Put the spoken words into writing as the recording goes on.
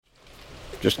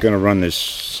Just going to run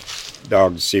this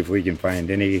dog to see if we can find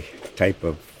any type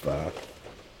of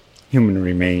human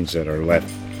remains that are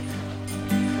left.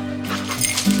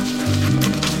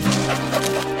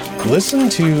 Listen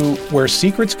to Where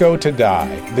Secrets Go to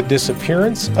Die, The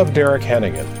Disappearance of Derek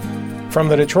Hennigan. From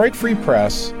the Detroit Free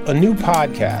Press, a new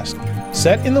podcast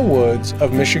set in the woods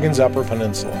of Michigan's Upper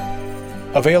Peninsula.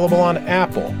 Available on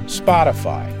Apple,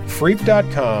 Spotify,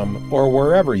 Freep.com, or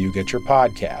wherever you get your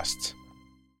podcasts.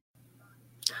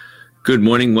 Good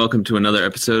morning. Welcome to another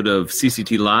episode of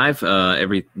CCT Live.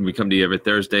 We come to you every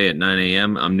Thursday at 9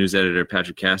 a.m. I'm news editor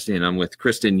Patrick Cassidy, and I'm with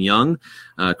Kristen Young.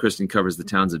 Kristen covers the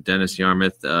towns of Dennis,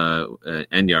 Yarmouth,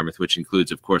 and Yarmouth, which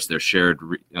includes, of course, their shared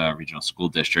regional school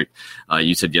district.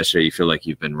 You said yesterday you feel like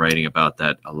you've been writing about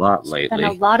that a lot lately. Been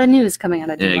a lot of news coming out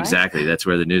of Dubai. Exactly. That's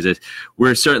where the news is.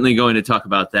 We're certainly going to talk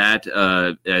about that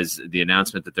as the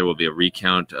announcement that there will be a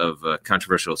recount of a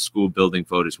controversial school building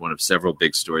vote is one of several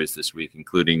big stories this week,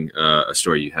 including a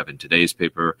story you have in today's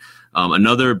paper.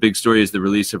 Another big story is the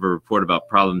release of a report about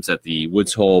problems at the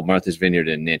Woods Hole, Martha's Vineyard,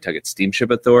 and Nantucket Steamship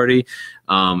Authority.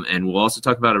 And we'll also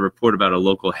talk about a report about a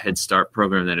local Head Start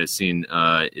program that has seen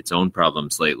its own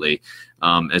problems lately,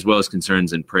 as well as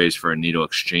concerns and praise for a needle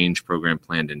exchange program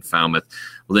planned in Falmouth.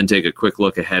 We'll then take a quick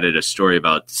look ahead at a story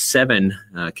about seven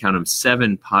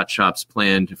pot shops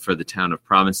planned for the town of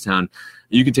Provincetown.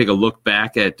 You can take a look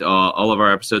back at all of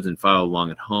our episodes and follow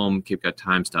along at home,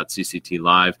 capecodtimes.cct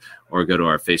live, or go to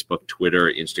our Facebook, Twitter,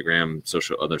 Instagram,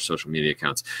 other social media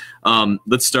accounts.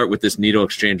 Let's start with this needle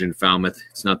exchange in Falmouth.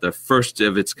 It's not the first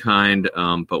of its kind,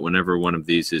 but whenever one of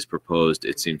these is proposed,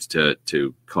 it seems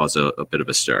to cause a bit of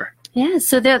a stir. Yeah,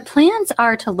 so the plans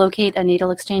are to locate a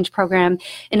needle exchange program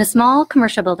in a small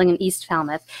commercial building in East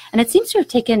Falmouth, and it seems to have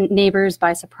taken neighbors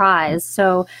by surprise.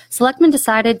 So selectmen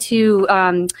decided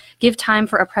to give time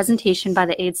for a presentation by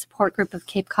the AIDS Support Group of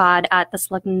Cape Cod at the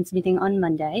selectmen's meeting on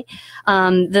Monday.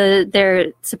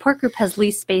 Their support group has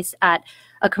leased space at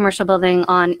a commercial building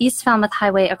on East Falmouth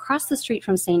Highway across the street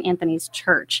from St. Anthony's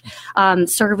Church.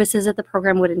 Services at the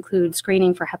program would include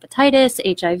screening for hepatitis,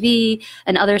 HIV,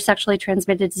 and other sexually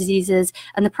transmitted diseases.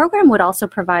 And the program would also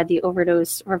provide the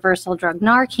overdose reversal drug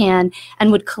Narcan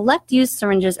and would collect used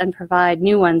syringes and provide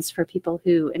new ones for people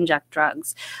who inject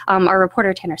drugs. Our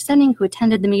reporter Tanner Senning, who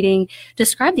attended the meeting,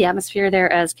 described the atmosphere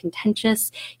there as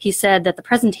contentious. He said that the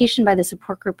presentation by the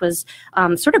support group was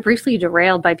sort of briefly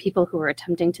derailed by people who were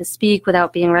attempting to speak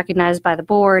without being recognized by the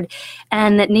board,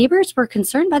 and that neighbors were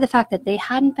concerned by the fact that they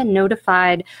hadn't been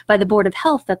notified by the Board of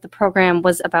Health that the program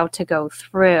was about to go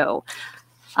through.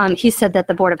 He said that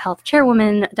the Board of Health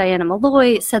chairwoman, Diana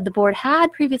Malloy, said the board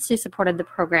had previously supported the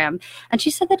program, and she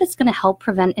said that it's going to help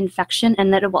prevent infection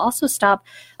and that it will also stop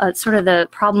sort of the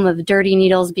problem of dirty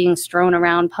needles being strewn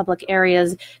around public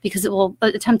areas because it will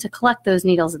attempt to collect those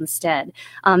needles instead.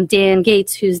 Dan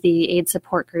Gates, who's the AIDS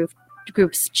Support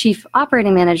Group's chief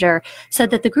operating manager,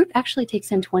 said that the group actually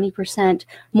takes in 20%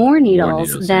 more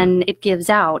needles than it gives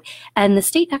out. And the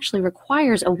state actually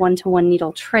requires a one-to-one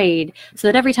needle trade so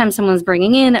that every time someone's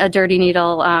bringing in a dirty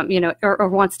needle, or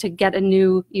wants to get a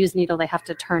new used needle, they have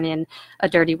to turn in a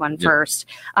dirty one first.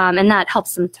 And that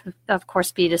helps them to, of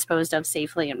course, be disposed of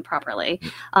safely and properly.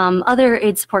 Other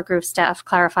AIDS support group staff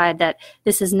clarified that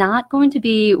this is not going to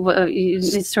be, you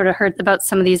sort of heard about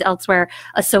some of these elsewhere,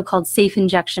 a so-called safe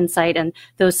injection site, and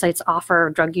those sites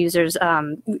offer drug users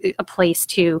a place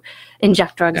to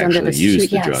inject drugs Actually under the use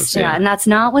street. The drugs, yeah, and that's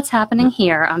not what's happening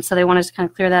here. So they wanted to kind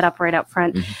of clear that up right up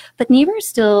front. Mm-hmm. But neighbors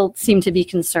still seem to be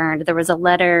concerned. There was a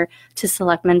letter to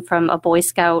selectmen from a Boy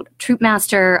Scout troop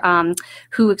master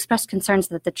who expressed concerns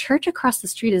that the church across the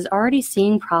street is already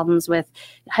seeing problems with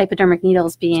hypodermic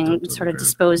needles being sort of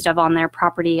disposed of on their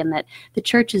property, and that the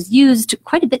church is used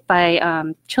quite a bit by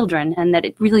children, and that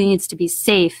it really needs to be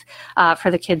safe for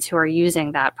the kids who are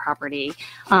using that property.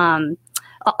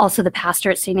 Also, the pastor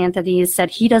at St. Anthony's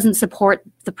said he doesn't support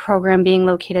the program being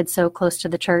located so close to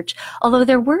the church, although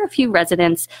there were a few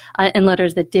residents in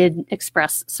letters that did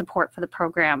express support for the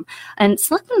program. And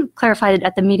selectmen clarified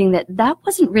at the meeting that that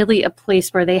wasn't really a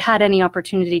place where they had any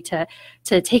opportunity to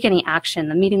take any action.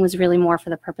 The meeting was really more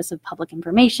for the purpose of public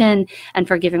information and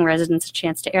for giving residents a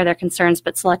chance to air their concerns,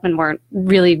 but selectmen weren't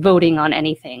really voting on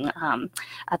anything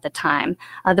at the time.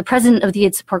 The president of the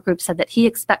AIDS support group said that he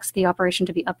expects the operation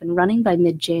to be up and running by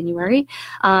mid-January,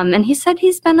 and he said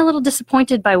he's been a little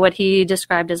disappointed by what he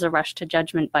described as a rush to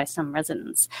judgment by some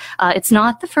residents. It's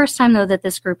not the first time, though, that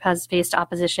this group has faced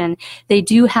opposition. They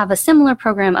do have a similar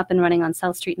program up and running on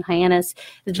South Street in Hyannis.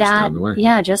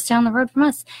 Just down the road from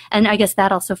us. And I guess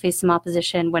that also faced some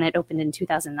opposition when it opened in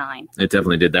 2009. It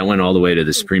definitely did. That went all the way to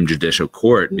the Supreme Judicial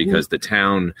Court because the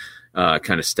town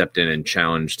kind of stepped in and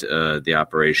challenged the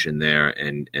operation there,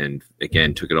 and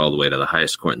again took it all the way to the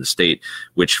highest court in the state,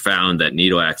 which found that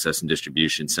needle access and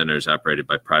distribution centers operated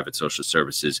by private social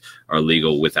services are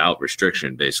legal without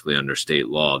restriction, basically under state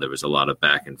law. There was a lot of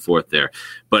back and forth there.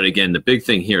 But again, the big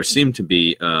thing here seemed to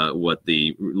be what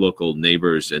the local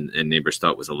neighbors and neighbors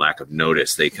thought was a lack of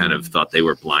notice. They kind of thought they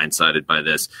were blindsided by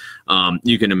this.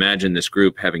 You can imagine this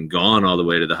group having gone all the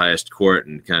way to the highest court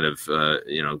and kind of,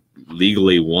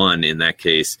 legally won in that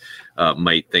case,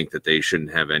 might think that they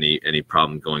shouldn't have any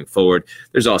problem going forward.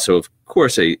 There's also, of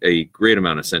course, a great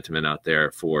amount of sentiment out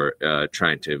there for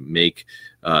trying to make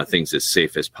things as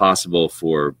safe as possible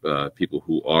for people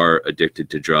who are addicted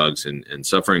to drugs and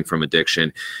suffering from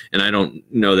addiction. And I don't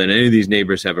know that any of these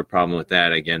neighbors have a problem with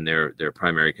that. Again, their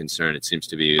primary concern, it seems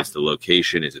to be, is the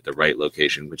location. Is it the right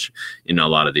location? Which in a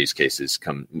lot of these cases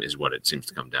is what it seems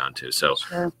to come down to. So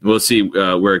We'll see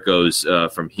where it goes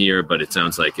from here. But it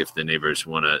sounds like if the neighbors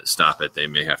want to stop it, they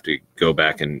may have to go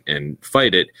back and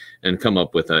fight it and come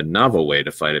up with a novel way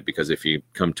to fight it. Because if you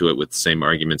come to it with the same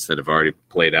arguments that have already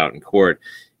played out in court,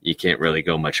 you can't really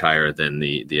go much higher than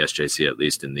the SJC, at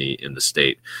least in the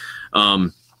state.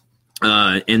 And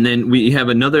then we have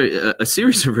a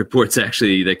series of reports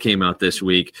actually that came out this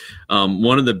week.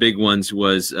 One of the big ones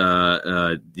was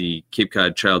the Cape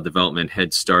Cod Child Development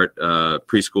Head Start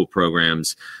preschool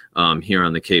programs here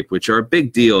on the Cape, which are a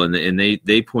big deal. And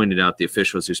they pointed out, the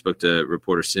officials who spoke to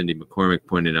reporter Cindy McCormick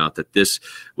pointed out that this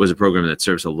was a program that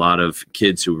serves a lot of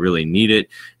kids who really need it,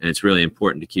 and it's really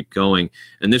important to keep going.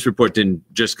 And this report didn't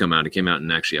just come out. It came out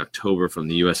in actually October from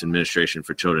the U.S. Administration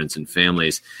for Children and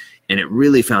Families. And it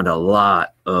really found a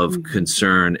lot of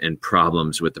concern and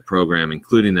problems with the program,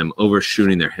 including them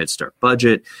overshooting their Head Start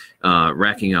budget,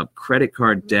 racking up credit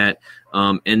card debt,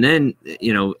 and then,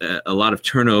 a lot of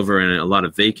turnover and a lot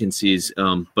of vacancies,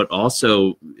 but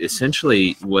also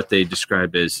essentially what they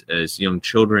described as young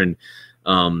children.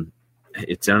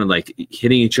 It sounded like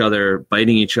hitting each other,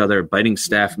 biting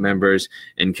staff members,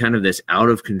 and kind of this out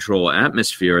of control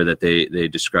atmosphere that they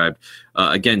described.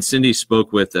 Again, Cindy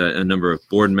spoke with a number of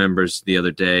board members the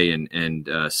other day and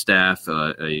staff,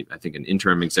 I think an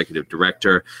interim executive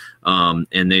director,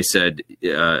 and they said,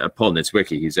 Paul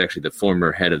Nitzwicki, he's actually the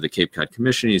former head of the Cape Cod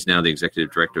Commission. He's now the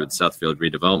executive director of the Southfield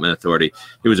Redevelopment Authority.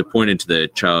 He was appointed to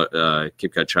the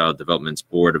Cape Cod Child Development's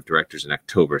board of directors in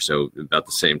October, so about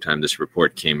the same time this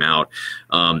report came out.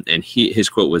 And his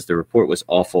quote was, "The report was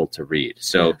awful to read."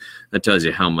 So that tells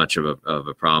you how much of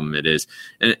a problem it is,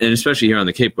 and especially here on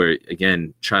the Cape, where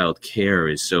again, child care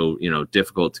is so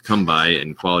difficult to come by,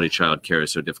 and quality child care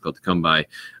is so difficult to come by.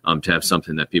 To have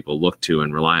something that people look to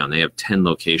and rely on. They have 10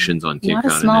 locations on Cape Cod.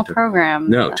 Not a small program.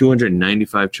 No,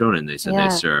 295 children. They said they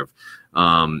serve.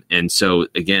 And so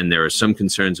again, there are some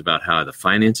concerns about how the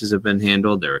finances have been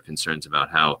handled. There are concerns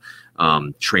about how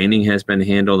training has been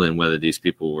handled and whether these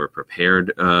people were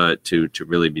prepared to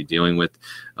really be dealing with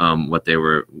what they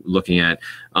were looking at.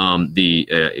 The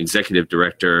executive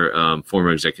director, former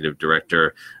executive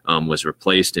director, was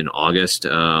replaced in August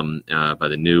by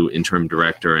the new interim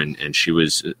director, and she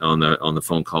was on the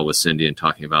phone call with Cindy and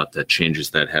talking about the changes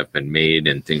that have been made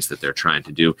and things that they're trying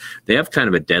to do. They have kind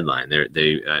of a deadline.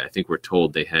 I think we're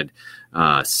told they had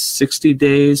 60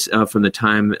 days from the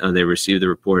time they received the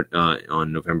report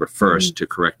on November 1st to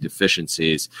correct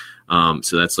deficiencies.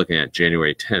 So that's looking at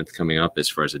January 10th coming up as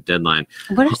far as a deadline.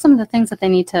 What are some of the things that they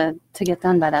need to get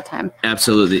done by that time?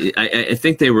 Absolutely. I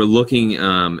think they were looking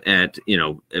at,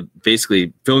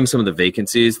 basically filling some of the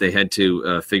vacancies. They had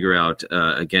to figure out,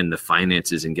 again, the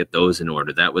finances and get those in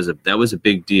order. That was a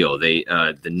big deal. They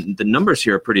the numbers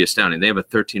here are pretty astounding. They have a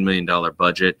 $13 million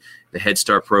budget. The Head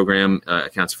Start program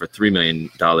accounts for $3 million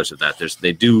of that.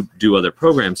 They do other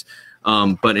programs.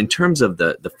 But in terms of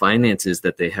the finances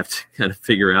that they have to kind of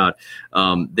figure out,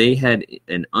 they had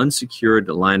an unsecured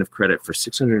line of credit for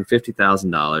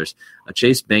 $650,000, a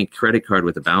Chase Bank credit card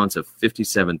with a balance of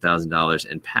 $57,000,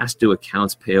 and past due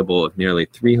accounts payable of nearly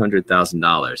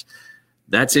 $300,000.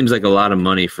 That seems like a lot of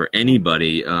money for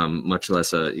anybody, much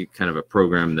less a kind of a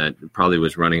program that probably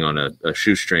was running on a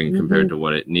shoestring compared to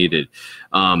what it needed.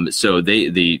 So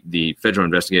the federal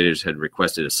investigators had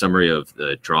requested a summary of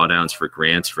the drawdowns for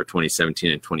grants for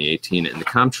 2017 and 2018, and the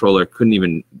comptroller couldn't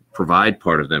even provide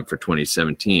part of them for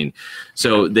 2017.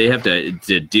 So they have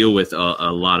to deal with a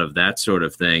lot of that sort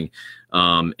of thing.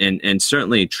 And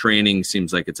certainly training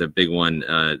seems like it's a big one.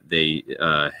 They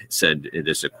said,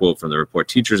 there's a quote from the report,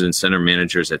 teachers and center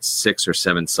managers at 6 or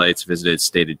 7 sites visited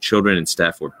stated children and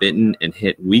staff were bitten and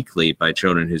hit weekly by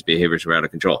children whose behaviors were out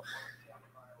of control.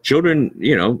 children,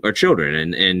 are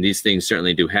children, and these things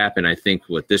certainly do happen. I think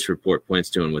what this report points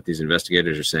to and what these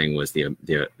investigators are saying was the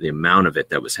amount of it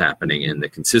that was happening and the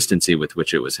consistency with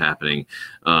which it was happening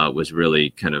was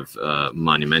really kind of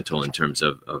monumental in terms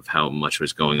of how much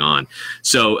was going on.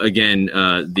 So again,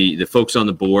 the folks on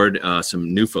the board,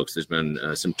 some new folks, there's been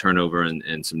some turnover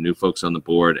and some new folks on the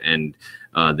board, and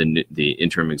the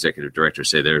interim executive director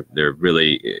say they're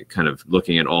really kind of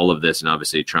looking at all of this and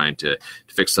obviously trying to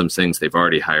fix some things. They've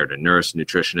already hired a nurse,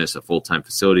 nutritionist, a full-time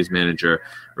facilities manager,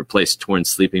 replaced torn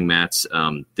sleeping mats.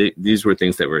 These were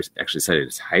things that were actually cited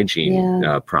as hygiene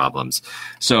problems.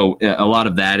 So a lot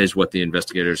of that is what the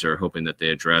investigators are hoping that they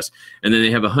address. And then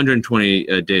they have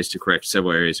 120 days to correct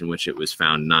several areas in which it was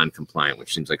found non-compliant,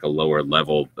 which seems like a lower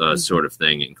level sort of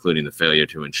thing, including the failure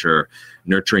to ensure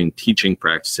nurturing teaching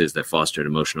practices that fostered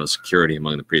emotional security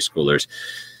among the preschoolers.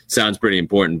 Sounds pretty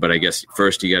important, but I guess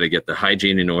first you got to get the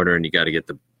hygiene in order, and you got to get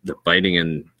the biting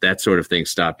and that sort of thing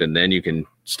stopped, and then you can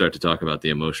start to talk about the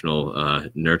emotional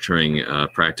nurturing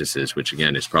practices, which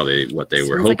again is probably what they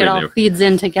were hoping. Like it all feeds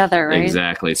in together, right?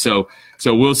 Exactly. So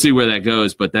we'll see where that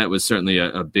goes, but that was certainly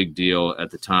a big deal at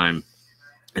the time.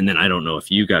 And then I don't know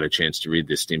if you got a chance to read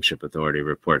the Steamship Authority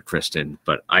report, Kristen,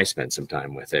 but I spent some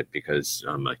time with it because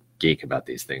I'm a geek about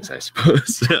these things, I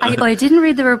suppose. I didn't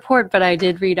read the report, but I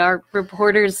did read our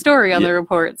reporter's story on the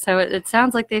report. So it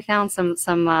sounds like they found some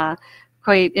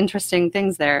quite interesting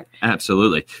things there.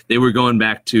 Absolutely. They were going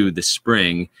back to the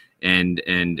spring. And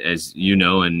as you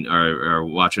know, and our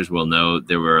watchers will know,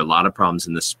 there were a lot of problems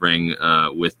in the spring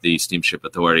with the Steamship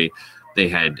Authority. They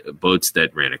had boats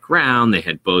that ran aground. They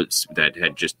had boats that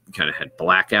had just kind of had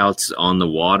blackouts on the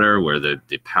water where the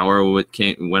power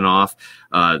went off.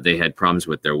 They had problems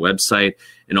with their website.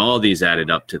 And all of these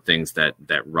added up to things that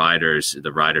the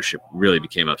ridership really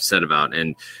became upset about.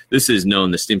 And this is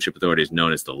known, the Steamship Authority is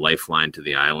known as the lifeline to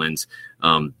the islands.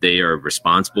 They are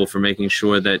responsible for making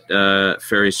sure that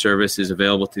ferry service is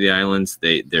available to the islands.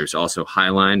 There's also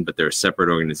Highline, but they're a separate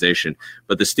organization.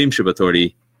 But the Steamship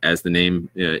Authority, as the name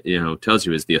tells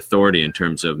you, is the authority in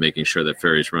terms of making sure that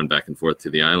ferries run back and forth to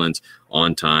the islands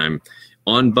on time,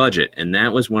 on budget. And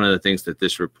that was one of the things that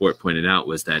this report pointed out,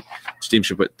 was that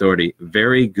Steamship Authority,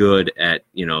 very good at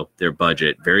their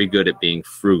budget, very good at being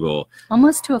frugal.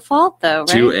 Almost to a fault, though,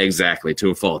 right? Exactly, to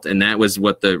a fault. And that was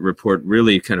what the report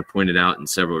really kind of pointed out in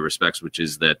several respects, which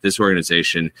is that this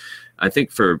organization, I think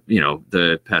for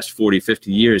the past 40,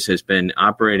 50 years, has been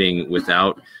operating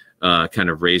without kind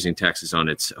of raising taxes on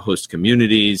its host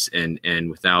communities and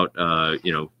without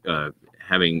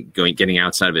getting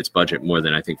outside of its budget more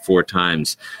than I think 4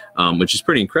 times, which is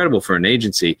pretty incredible for an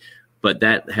agency. But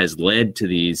that has led to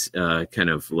these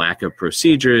kind of lack of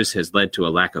procedures, has led to a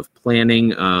lack of planning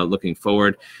looking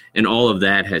forward. And all of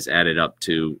that has added up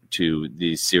to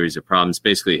these series of problems.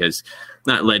 Basically has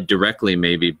not led directly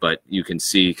maybe, but you can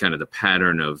see kind of the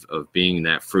pattern of being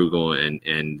that frugal.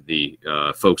 And the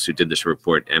folks who did this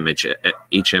report,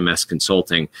 HMS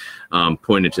Consulting,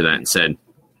 pointed to that and said,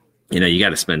 you got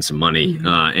to spend some money.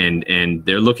 And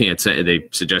they're looking at, they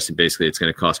suggested basically it's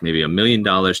going to cost maybe $1 million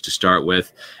to start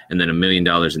with, and then $1 million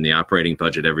in the operating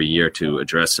budget every year to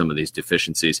address some of these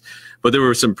deficiencies. But there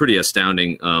were some pretty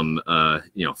astounding,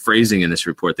 phrasing in this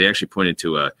report. They actually pointed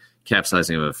to a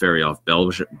capsizing of a ferry off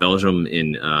Belgium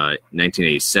in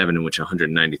 1987, in which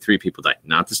 193 people died.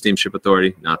 Not the Steamship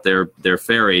Authority, not their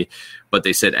ferry, but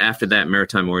they said after that,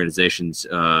 maritime organizations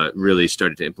really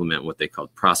started to implement what they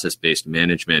called process-based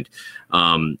management.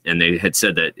 And they had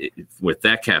said that with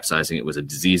that capsizing, it was a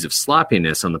disease of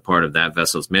sloppiness on the part of that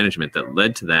vessel's management that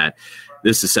led to that.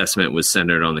 This assessment was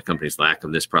centered on the company's lack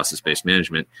of this process-based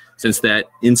management. Since that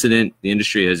incident, the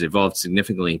industry has evolved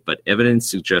significantly, but evidence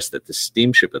suggests that the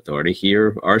Steamship Authority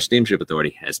here, our Steamship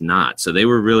Authority, has not. So they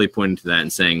were really pointing to that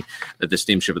and saying that the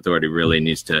Steamship Authority really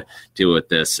needs to deal with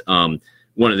this.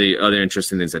 One of the other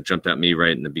interesting things that jumped at me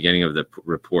right in the beginning of the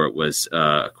report was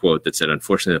a quote that said,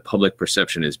 unfortunately, the public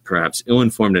perception is perhaps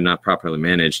ill-informed and not properly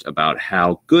managed about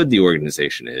how good the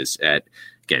organization is at,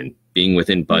 again, being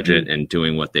within budget and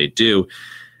doing what they do.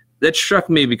 That struck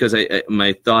me because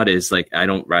my thought is, like, I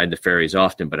don't ride the ferries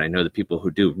often, but I know the people who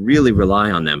do really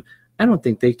rely on them. I don't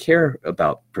think they care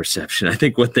about perception. I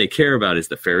think what they care about is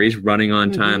the ferries running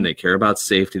on time. They care about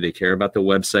safety. They care about the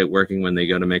website working when they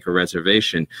go to make a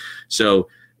reservation. So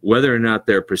whether or not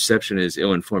their perception is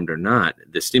ill-informed or not,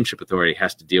 the Steamship Authority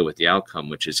has to deal with the outcome,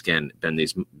 which has, again, been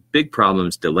these big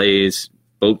problems, delays,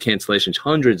 boat cancellations,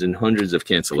 hundreds and hundreds of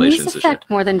And cancellations these this year. affect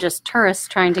more than just tourists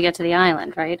trying to get to the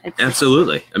island, right? It's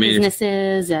Absolutely. I mean,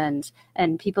 businesses and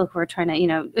people who are trying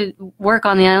to, work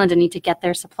on the island and need to get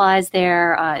their supplies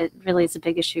there. It really is a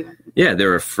big issue. yeah,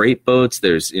 there are freight boats.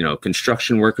 There's,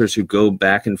 construction workers who go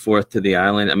back and forth to the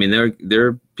island. I mean, there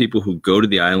are people who go to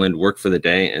the island, work for the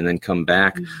day, and then come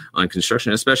back on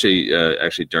construction, especially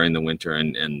actually during the winter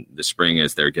and the spring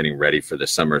as they're getting ready for the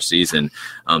summer season.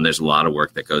 There's a lot of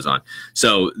work that goes on.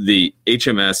 So the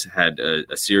HMS had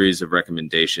a series of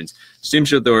recommendations.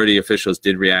 Steamship Authority officials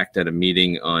did react at a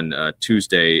meeting on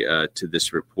Tuesday to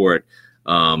this report,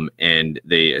 and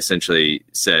they essentially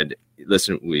said,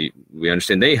 listen, we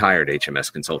understand. They hired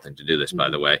HMS Consulting to do this, by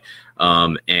the way.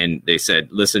 And they said,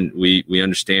 listen, we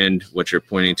understand what you're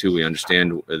pointing to. We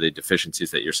understand the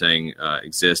deficiencies that you're saying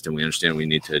exist, and we understand we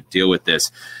need to deal with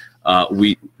this.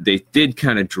 They did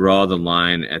kind of draw the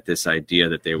line at this idea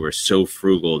that they were so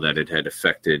frugal that it had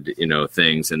affected,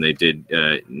 things, and they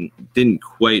didn't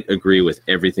quite agree with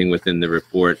everything within the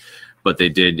report. But they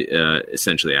did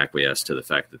essentially acquiesce to the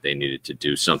fact that they needed to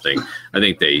do something. I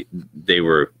think they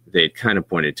had kind of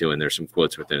pointed to, and there's some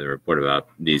quotes within the report about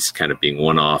these kind of being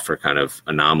one-off or kind of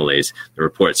anomalies. The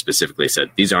report specifically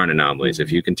said, these aren't anomalies.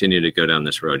 If you continue to go down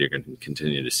this road, you're going to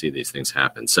continue to see these things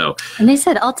happen. So, And they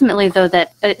said ultimately, though,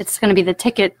 that it's going to be the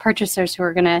ticket purchasers who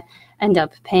are going to end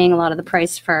up paying a lot of the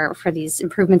price for these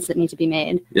improvements that need to be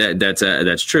made. Yeah,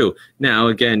 that's true. Now,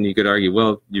 again, you could argue,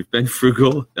 well, you've been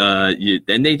frugal,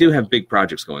 and they do have big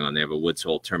projects going on. They have a Woods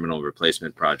Hole terminal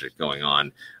replacement project going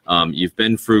on. You've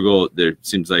been frugal. There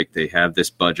seems like they have this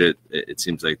budget. It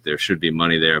seems like there should be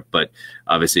money there, but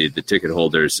obviously the ticket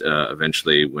holders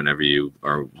eventually, whenever you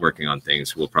are working on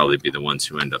things, will probably be the ones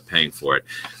who end up paying for it.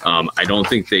 I don't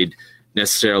think they'd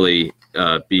necessarily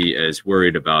be as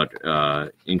worried about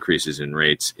increases in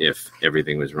rates if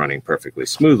everything was running perfectly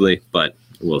smoothly, but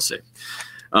we'll see.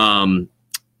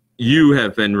 You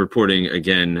have been reporting,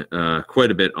 again,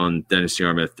 quite a bit on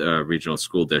Dennis-Yarmouth Regional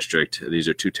School District. These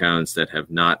are two towns that have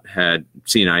not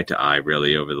seen eye to eye,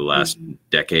 really, over the last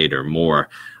decade or more.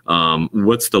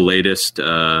 What's the latest?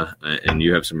 And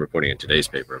you have some reporting in today's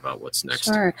paper about what's next.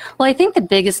 Sure. Well, I think the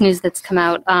biggest news that's come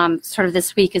out sort of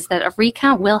this week is that a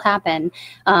recount will happen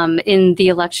in the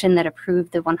election that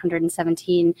approved the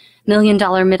 $117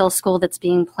 million middle school that's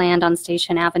being planned on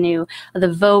Station Avenue.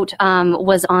 The vote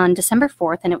was on December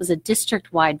 4th, and it was a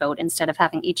district-wide vote instead of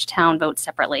having each town vote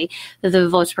separately. The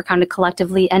votes were counted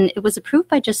collectively, and it was approved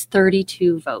by just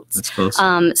 32 votes. That's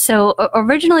close. So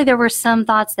originally there were some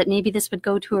thoughts that maybe this would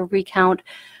go to a recount,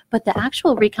 but the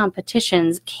actual recount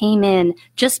petitions came in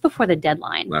just before the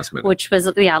deadline, Last minute. which was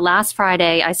last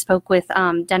Friday. I spoke with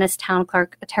Dennis Town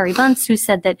Clerk Terry Bunce, who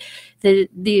said that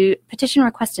the petition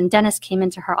request in Dennis came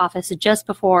into her office just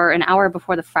before, an hour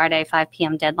before the Friday 5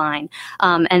 p.m. deadline.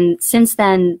 And since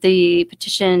then, the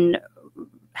petitions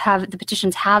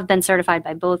have been certified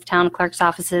by both town clerks'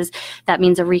 offices. That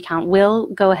means a recount will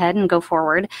go ahead and go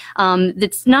forward.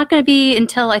 It's not going to be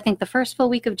until, I think, the first full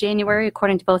week of January,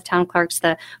 according to both town clerks.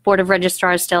 The Board of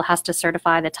Registrars still has to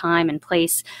certify the time and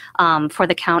place for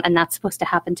the count, and that's supposed to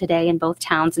happen today in both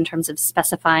towns in terms of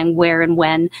specifying where and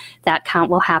when that count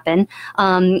will happen.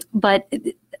 But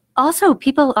also,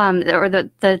 people or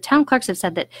the town clerks have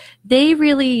said that they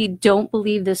really don't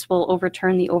believe this will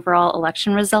overturn the overall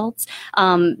election results.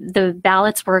 The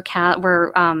ballots were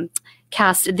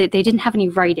cast. They didn't have any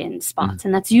write-in spots,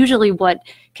 and that's usually what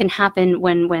can happen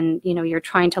when you're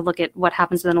trying to look at what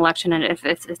happens with an election, and if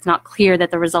it's not clear that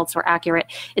the results were accurate,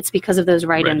 it's because of those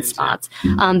write-in spots.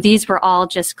 Yeah. These were all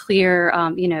just clear,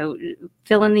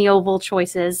 fill in the oval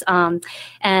choices,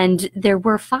 and there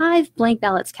were 5 blank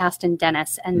ballots cast in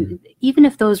Dennis, and even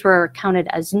if those were counted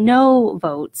as no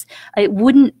votes, it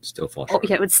wouldn't still fall short.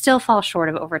 Yeah, it would still fall short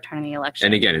of overturning the election.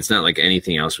 And again, it's not like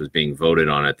anything else was being voted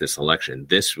on at this election.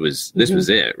 This was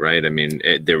it, right? I mean,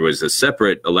 there was a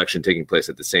separate election taking place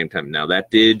at the same time. Now, that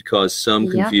did cause some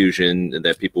confusion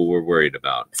that people were worried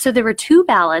about. So there were 2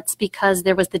 ballots because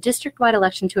there was the district-wide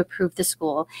election to approve the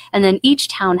school, and then each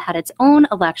town had its own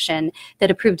election that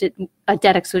approved a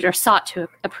debt exclusion, or sought to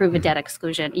approve a debt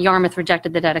exclusion. Yarmouth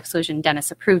rejected the debt exclusion.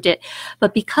 Dennis approved it.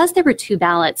 But because there were 2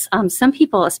 ballots, some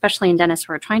people, especially in Dennis,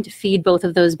 were trying to feed both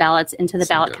of those ballots into the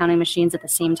ballot counting machines at the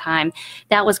same time.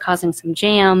 That was causing some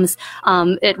jams.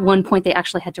 At one point, they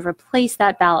actually had to replace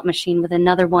that ballot machine with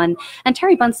another one. And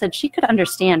Terry Bunce said she could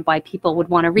understand why people would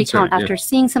want to recount after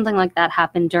seeing something like that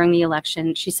happen during the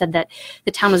election. She said that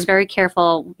the town was very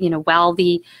careful, while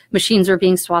the machines were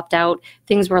being swapped out,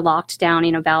 things were locked down,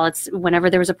 ballots, whenever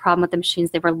there was a problem with the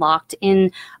machines, they were locked in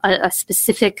a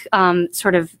specific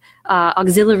sort of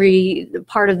auxiliary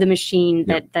part of the machine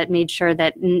that made sure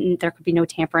that there could be no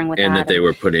tampering with and that. They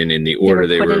were put in the order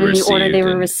they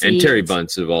were received. And Terry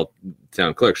Bunce of all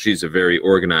town clerk, she's a very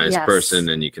organized person,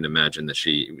 and you can imagine that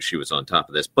she was on top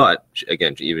of this. But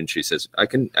again, even she says, I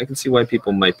can see why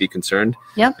people might be concerned.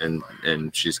 Yep.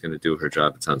 And she's going to do her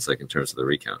job, it sounds like, in terms of the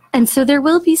recount. And so there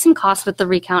will be some cost with the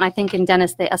recount. I think in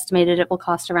Dennis they estimated it will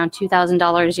cost around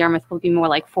 $2,000. Yarmouth will be more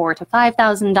like $4,000 to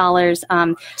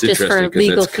 $5,000. Just for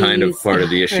legal that's fees. Kind of part of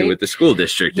the issue with the school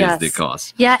district is the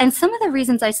cost. Yeah, and some of the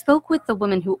reasons, I spoke with the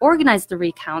woman who organized the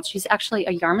recount. She's actually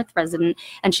a Yarmouth resident,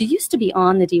 and she used to be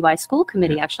on the DY school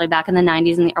committee actually back in the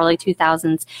 90s and the early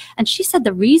 2000s. And she said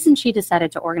the reason she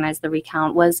decided to organize the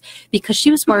recount was because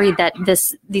she was worried that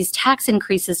these tax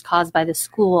increases caused by the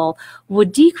school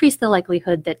would decrease the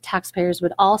likelihood that taxpayers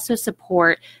would also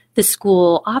support the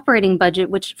school operating budget,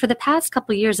 which for the past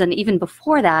couple of years and even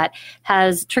before that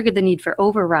has triggered the need for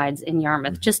overrides in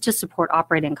Yarmouth just to support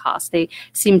operating costs. They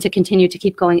seem to continue to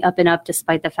keep going up and up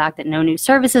despite the fact that no new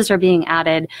services are being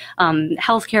added.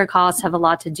 Healthcare costs have a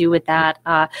lot to do with that.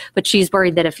 But she's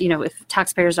worried that if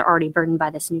taxpayers are already burdened by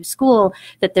this new school,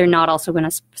 that they're not also going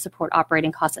to support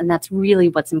operating costs. And that's really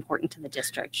what's important to the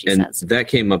district, she says. That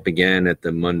came up again at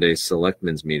the Monday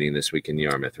Selectmen's meeting this week in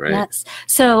Yarmouth, right? Yes.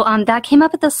 So that came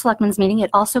up at the Selectmen's meeting.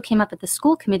 It also came up at the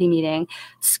school committee meeting.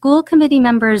 School committee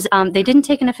members, they didn't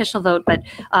take an official vote, but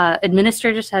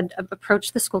administrators had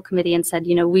approached the school committee and said,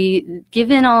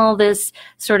 given all this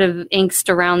sort of angst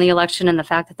around the election and the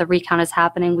fact that the recount is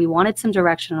happening, we wanted some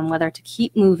direction on whether to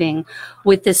keep moving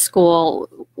with this school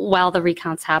while the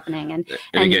recount's happening. And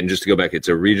again, just to go back, it's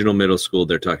a regional middle school.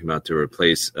 They're talking about to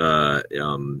replace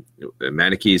Manikees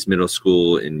Middle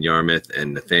School in Yarmouth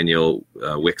and Nathaniel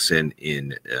Wixon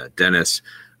in Dennis.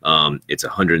 It's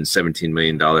 $117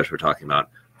 million we're talking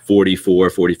about.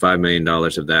 $45 million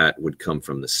of that would come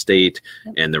from the state,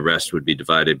 and the rest would be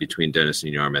divided between Dennis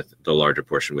and Yarmouth, the larger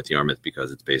portion with Yarmouth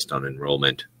because it's based on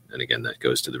enrollment. And again, that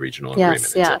goes to the regional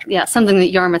agreement. Yeah. Something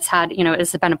that Yarmouth's had,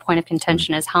 has been a point of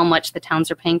contention is how much the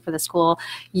towns are paying for the school.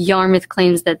 Yarmouth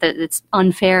claims that it's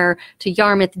unfair to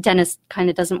Yarmouth. Dennis kind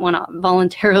of doesn't want to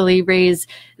voluntarily raise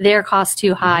their costs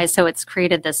too high, so it's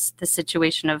created this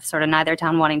situation of sort of neither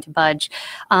town wanting to budge.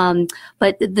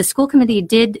 But the school committee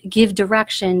did give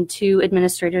direction to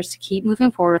administrators to keep moving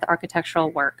forward with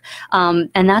architectural work,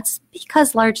 and that's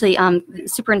because largely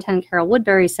Superintendent Carol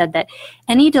Woodbury said that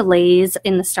any delays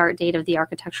in the start date of the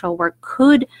architectural work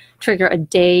could trigger a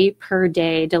day per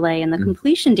day delay in the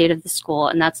completion date of the school,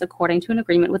 and that's according to an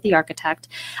agreement with the architect.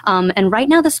 And right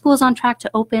now the school is on track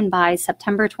to open by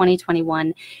September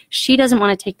 2021. She doesn't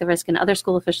want to take the risk, and other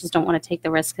school officials don't want to take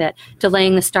the risk that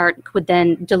delaying the start would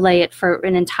then delay it for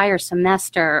an entire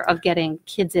semester of getting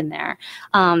kids in there.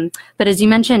 But as you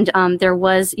mentioned, there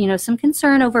was some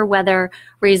concern over whether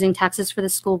raising taxes for the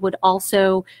school would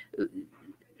also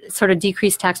sort of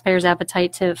decrease taxpayers'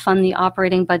 appetite to fund the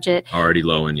operating budget. Already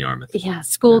low in Yarmouth. Yeah,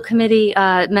 school committee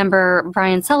member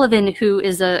Brian Sullivan, who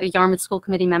is a Yarmouth school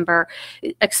committee member,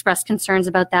 expressed concerns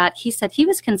about that. He said he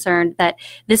was concerned that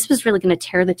this was really going to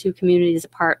tear the two communities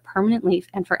apart permanently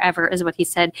and forever, is what he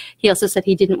said. He also said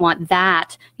he didn't want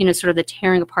that, sort of the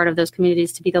tearing apart of those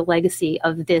communities to be the legacy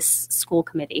of this school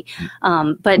committee.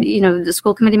 But the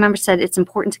school committee member said it's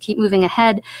important to keep moving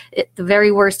ahead. At the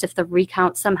very worst, if the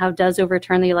recount somehow does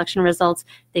overturn the election results,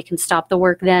 they can stop the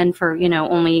work then for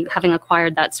only having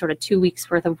acquired that sort of 2 weeks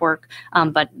worth of work.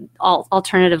 But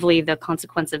alternatively, the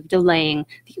consequence of delaying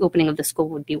the opening of the school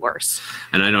would be worse.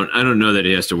 And I don't know that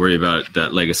he has to worry about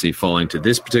that legacy falling to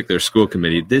this particular school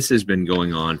committee. This has been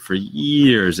going on for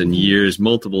years and years.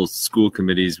 Multiple school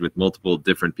committees with multiple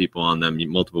different people on them,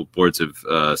 multiple boards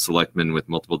of selectmen with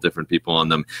multiple different people on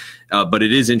them. But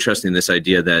it is interesting, this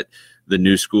idea that the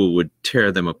new school would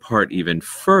tear them apart even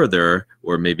further,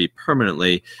 or maybe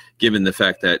permanently, given the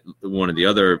fact that one of the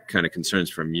other kind of concerns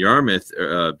from Yarmouth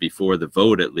before the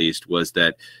vote, at least, was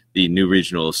that the new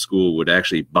regional school would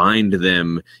actually bind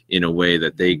them in a way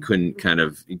that they couldn't kind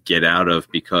of get out of,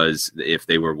 because if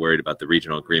they were worried about the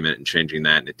regional agreement and changing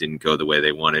that and it didn't go the way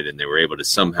they wanted, and they were able to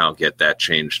somehow get that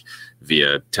changed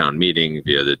via town meeting,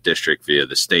 via the district, via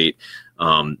the state,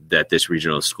 that this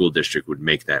regional school district would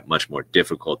make that much more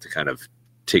difficult to kind of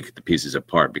take the pieces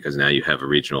apart, because now you have a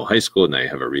regional high school, now you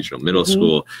have a regional middle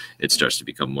school. It starts to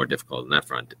become more difficult on that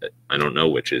front. I don't know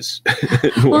which is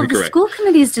well, the correct. School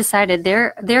committee's decided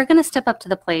they're going to step up to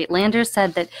the plate. Landers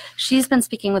said that she's been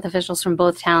speaking with officials from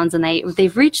both towns, and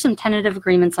they've reached some tentative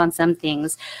agreements on some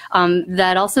things.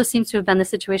 That also seems to have been the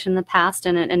situation in the past,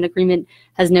 and an agreement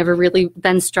has never really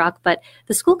been struck. But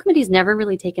the school committee's never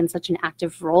really taken such an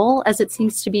active role as it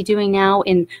seems to be doing now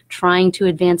in trying to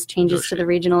advance changes to the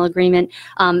regional agreement.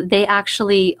 They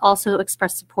actually also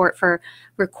expressed support for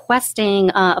requesting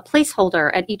a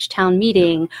placeholder at each town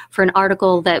meeting for an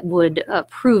article that would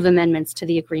approve amendments to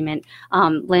the agreement.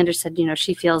 Landers said,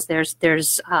 she feels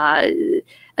there's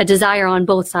a desire on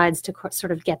both sides to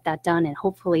sort of get that done, and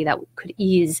hopefully that could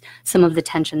ease some of the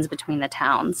tensions between the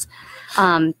towns.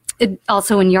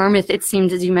 Also in Yarmouth, it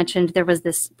seemed, as you mentioned, there was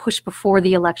this push before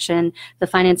the election. The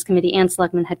Finance Committee and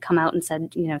Selectmen had come out and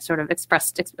said, sort of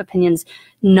expressed opinions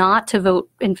not to vote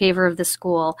in favor of the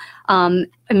school.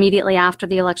 Immediately after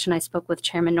the election, I spoke with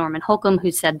Chairman Norman Holcomb, who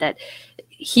said that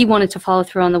he wanted to follow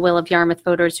through on the will of Yarmouth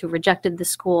voters who rejected the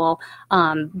school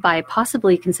by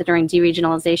possibly considering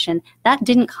deregionalization. That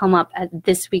didn't come up at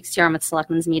this week's Yarmouth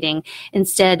Selectmen's meeting.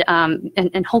 Instead,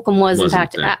 and Holcomb was in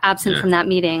fact absent from that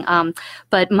meeting.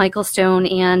 But Michael Stone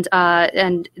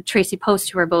and Tracy Post,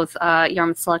 who are both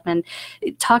Yarmouth Selectmen,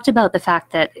 talked about the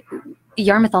fact that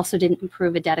Yarmouth also didn't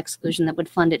approve a debt exclusion that would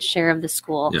fund its share of the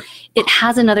school. Yep. It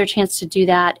has another chance to do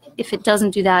that. If it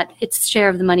doesn't do that, its share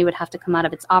of the money would have to come out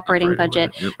of its operating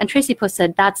budget. Yep. And Tracy Post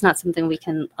said that's not something we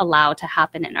can allow to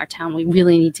happen in our town. We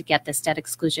really need to get this debt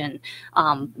exclusion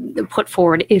put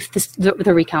forward if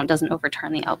the recount doesn't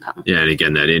overturn the outcome. Yeah, and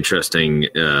again, that interesting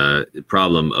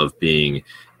problem of being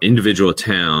individual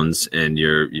towns, and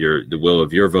the will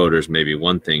of your voters may be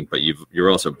one thing, but you're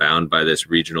also bound by this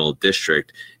regional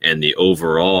district, and the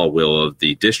overall will of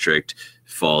the district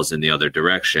falls in the other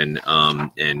direction,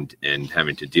 and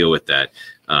having to deal with that.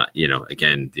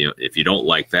 Again, if you don't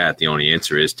like that, the only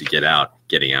answer is to get out.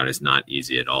 Getting out is not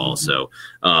easy at all. Mm-hmm. So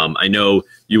I know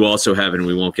you also have, and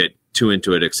we won't get too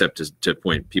into it except to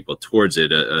point people towards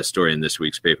it, a story in this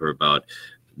week's paper about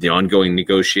the ongoing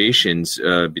negotiations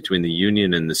between the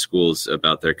union and the schools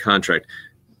about their contract.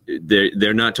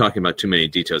 They're not talking about too many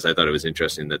details. I thought it was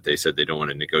interesting that they said they don't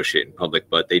want to negotiate in public,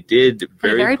 but they did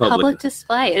very public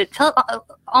display. It felt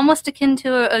almost akin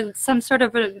to some sort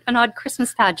of an odd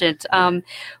Christmas pageant,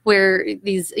 where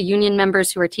these union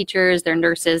members who are teachers, their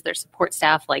nurses, their support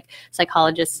staff like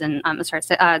psychologists and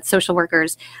social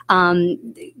workers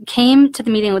came to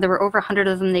the meeting. There were over 100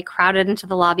 of them. They crowded into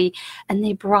the lobby, and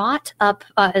they brought up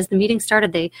as the meeting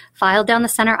started. They filed down the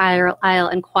center aisle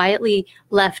and quietly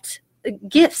left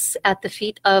gifts at the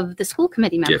feet of the school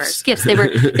committee members. Gifts.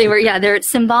 They're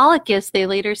symbolic gifts. They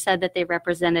later said that they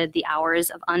represented the hours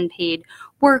of unpaid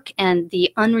work and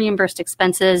the unreimbursed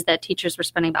expenses that teachers were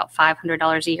spending about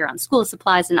 $500 a year on school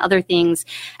supplies and other things.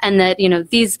 And that,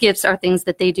 these gifts are things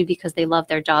that they do because they love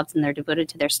their jobs and they're devoted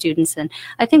to their students. And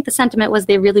I think the sentiment was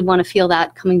they really want to feel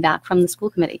that coming back from the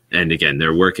school committee. And again,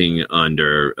 they're working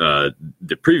under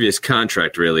the previous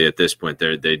contract, really, at this point.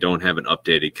 They don't have an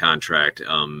updated contract.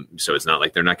 So it's not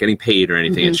like they're not getting paid or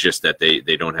anything. Mm-hmm. It's just that they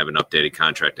don't have an updated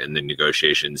contract, and the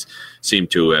negotiations seem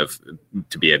to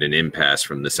be at an impasse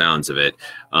from the sounds of it.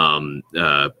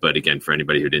 But again, for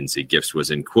anybody who didn't see, gifts was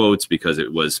in quotes because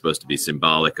it was supposed to be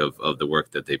symbolic of the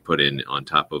work that they put in on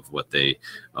top of what they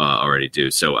already do.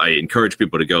 So I encourage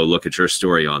people to go look at your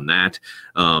story on that,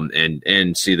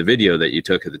 and see the video that you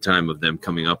took at the time of them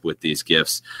coming up with these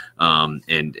gifts.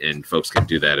 And folks can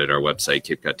do that at our website,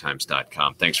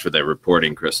 capecuttimes.com. Thanks for that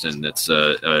reporting, Kristen. That's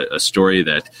a story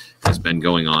that has been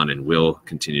going on and will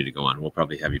continue to go on. We'll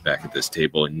probably have you back at this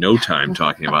table in no time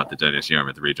talking about the Dennis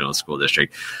Yarmouth Regional School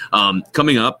District.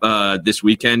 Coming up this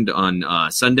weekend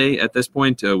on Sunday at this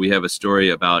point, we have a story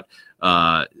about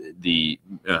the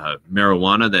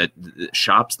marijuana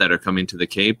shops that are coming to the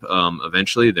Cape.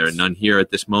 Eventually, there are none here at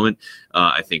this moment.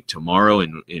 I think tomorrow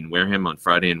in Wareham, on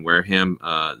Friday in Wareham,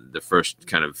 the first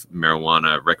kind of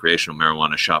recreational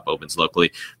marijuana shop opens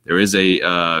locally. There is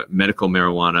a medical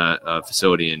marijuana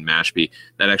facility in Mashpee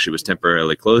that actually was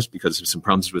temporarily closed because of some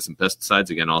problems with some pesticides.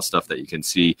 Again, all stuff that you can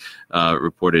see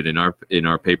reported in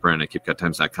our paper and at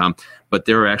CapeCutTimes.com. But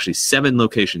there are actually 7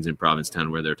 locations in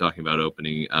Provincetown where they're talking about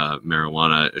opening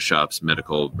marijuana shops,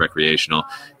 medical, recreational,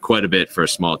 quite a bit for a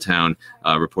small town.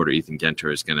 Reporter Ethan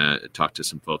Genter is going to talk to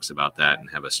some folks about that and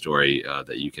have a story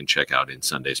that you can check out in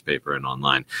Sunday's paper and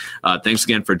online. Thanks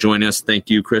again for joining us. Thank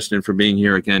you, Kristen, for being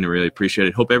here again. I really appreciate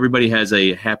it. Hope everybody has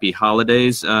a happy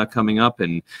holidays coming up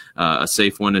and a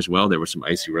safe one as well. There were some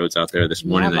icy roads out there this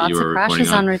morning that you were reporting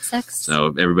on. Route 6. So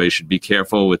everybody should be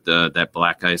careful with that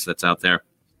black ice that's out there.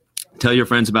 Tell your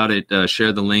friends about it.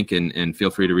 Share the link and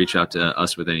feel free to reach out to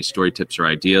us with any story tips or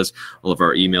ideas. All of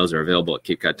our emails are available at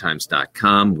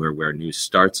CapeCodTimes.com, where news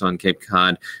starts on Cape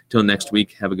Cod. Till next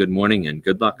week, have a good morning and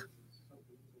good luck.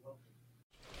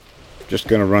 Just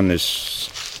going to run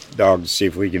this dog to see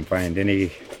if we can find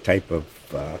any type of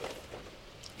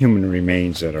human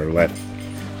remains that are left.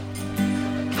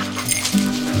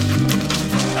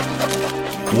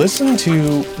 Listen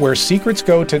to Where Secrets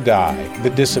Go to Die, The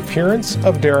Disappearance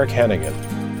of Derek Hennigan.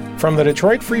 From the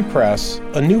Detroit Free Press,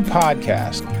 a new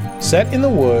podcast set in the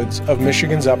woods of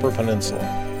Michigan's Upper Peninsula.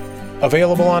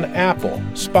 Available on Apple,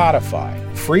 Spotify,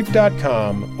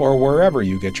 Freep.com, or wherever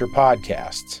you get your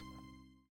podcasts.